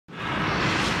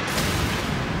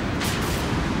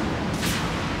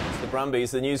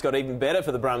Brumbies, the news got even better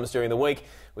for the Brums during the week.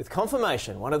 With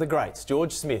confirmation, one of the greats,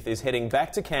 George Smith, is heading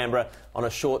back to Canberra on a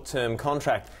short-term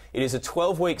contract. It is a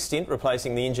 12-week stint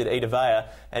replacing the injured Ida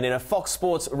Vea, and in a Fox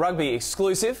Sports Rugby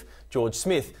exclusive, George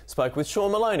Smith spoke with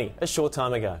Sean Maloney a short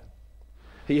time ago.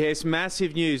 He has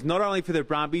massive news, not only for the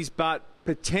Brumbies, but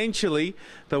potentially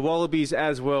the Wallabies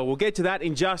as well. We'll get to that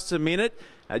in just a minute.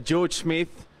 George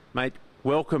Smith, mate,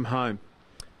 welcome home.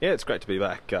 Yeah, it's great to be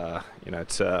back.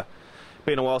 It's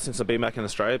been a while since I've been back in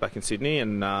Australia, back in Sydney,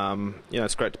 and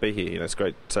it's great to be here. It's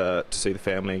great to see the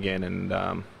family again,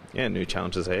 and new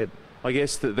challenges ahead. I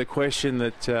guess the question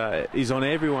that is on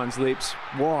everyone's lips: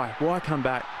 why? Why come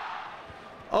back?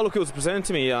 Oh, look, it was presented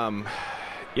to me, a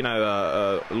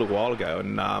little while ago,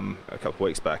 and a couple of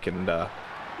weeks back, and I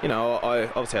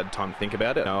obviously had time to think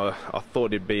about it. I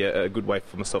thought it'd be a good way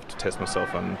for myself to test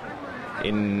myself on.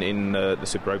 In the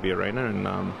Super Rugby arena, and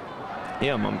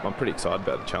I'm pretty excited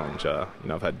about the challenge.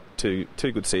 I've had two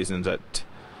good seasons at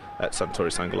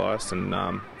Suntory St Goliaths, and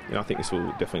I think this will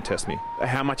definitely test me.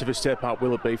 How much of a step up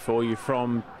will it be for you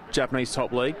from Japanese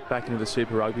top league back into the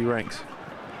Super Rugby ranks?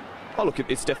 Oh, look,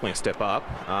 it's definitely a step up.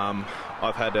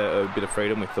 I've had a bit of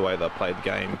freedom with the way that I played the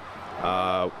game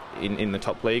in the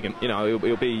top league, and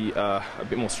it'll be a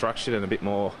bit more structured and a bit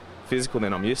more physical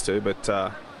than I'm used to,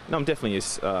 but. No, I'm definitely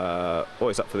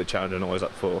always up for the challenge and always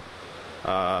up for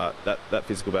that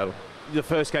physical battle. The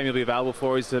first game you'll be available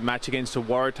for is the match against the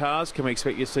Waratahs. Can we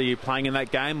expect you to see you playing in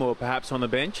that game or perhaps on the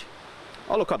bench?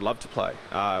 Oh, look, I'd love to play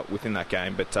within that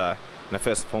game, but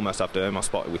first and foremost I have to earn my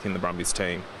spot within the Brumbies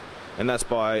team. And that's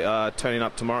by turning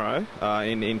up tomorrow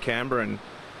in Canberra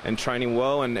and training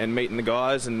well and meeting the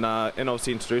guys and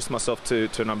obviously introduce myself to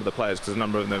a number of the players, because a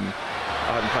number of them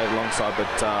I haven't played alongside,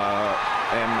 but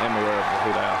am aware of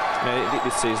who they are.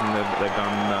 This season they've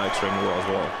done extremely well as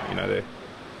well.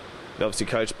 They're obviously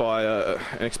coached by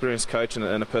an experienced coach and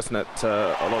a person that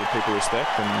a lot of people respect,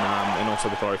 and also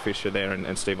with Laurie Fisher there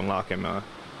and Stephen Larkham.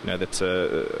 That's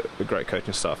a great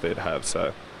coaching staff there to have.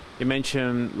 So. You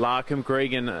mentioned Larkham,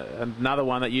 Gregan, another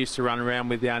one that used to run around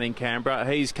with down in Canberra.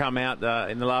 He's come out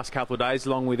in the last couple of days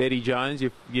along with Eddie Jones,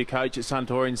 your coach at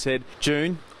Suntory, and said,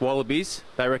 June, Wallabies,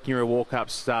 they reckon you're a walk-up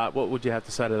start. What would you have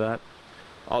to say to that?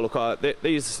 Oh, look,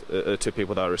 these are two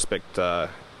people that I respect,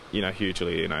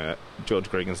 hugely. George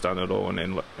Gregan's done it all,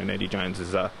 and Eddie Jones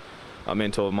is a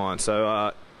mentor of mine.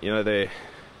 So, their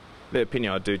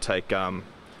opinion I do take on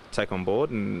board.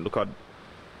 And look,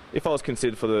 if I was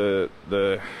considered for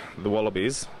the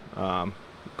Wallabies, I'd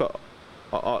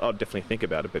definitely think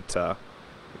about it, but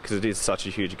because it is such a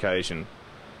huge occasion.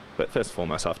 But first and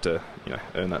foremost, I have to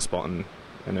earn that spot and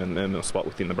earn a spot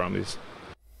within the Brumbies.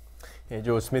 Yeah,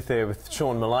 George Smith there with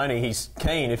Sean Maloney. He's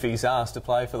keen if he's asked to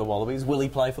play for the Wallabies. Will he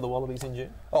play for the Wallabies in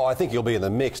June? Oh, I think he'll be in the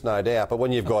mix, no doubt. But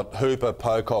when you've got Hooper,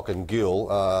 Pocock and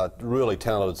Gill, really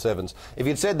talented sevens. If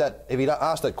you'd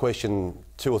asked that question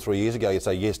 2 or 3 years ago, you'd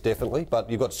say yes, definitely. But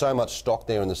you've got so much stock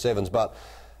there in the sevens. But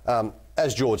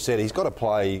as George said, he's got to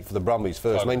play for the Brumbies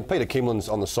first. I mean, Peter Kimlin's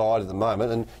on the side at the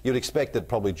moment, and you'd expect that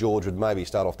probably George would maybe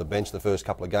start off the bench the first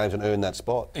couple of games and earn that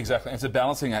spot. Exactly. It's a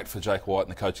balancing act for Jake White and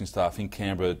the coaching staff in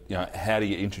Canberra. How do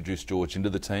you introduce George into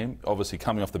the team? Obviously,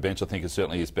 coming off the bench, I think, is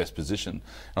certainly his best position.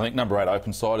 I think number 8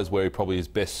 open side is where he probably is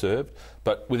best served.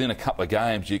 But within a couple of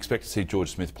games, you expect to see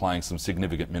George Smith playing some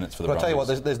significant minutes for the Brumbies. I'll tell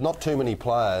you what, there's not too many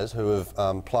players who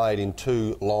have played in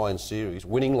 2 line series,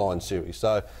 winning line series.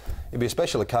 So it'd be a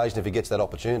special occasion if he gets that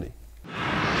opportunity.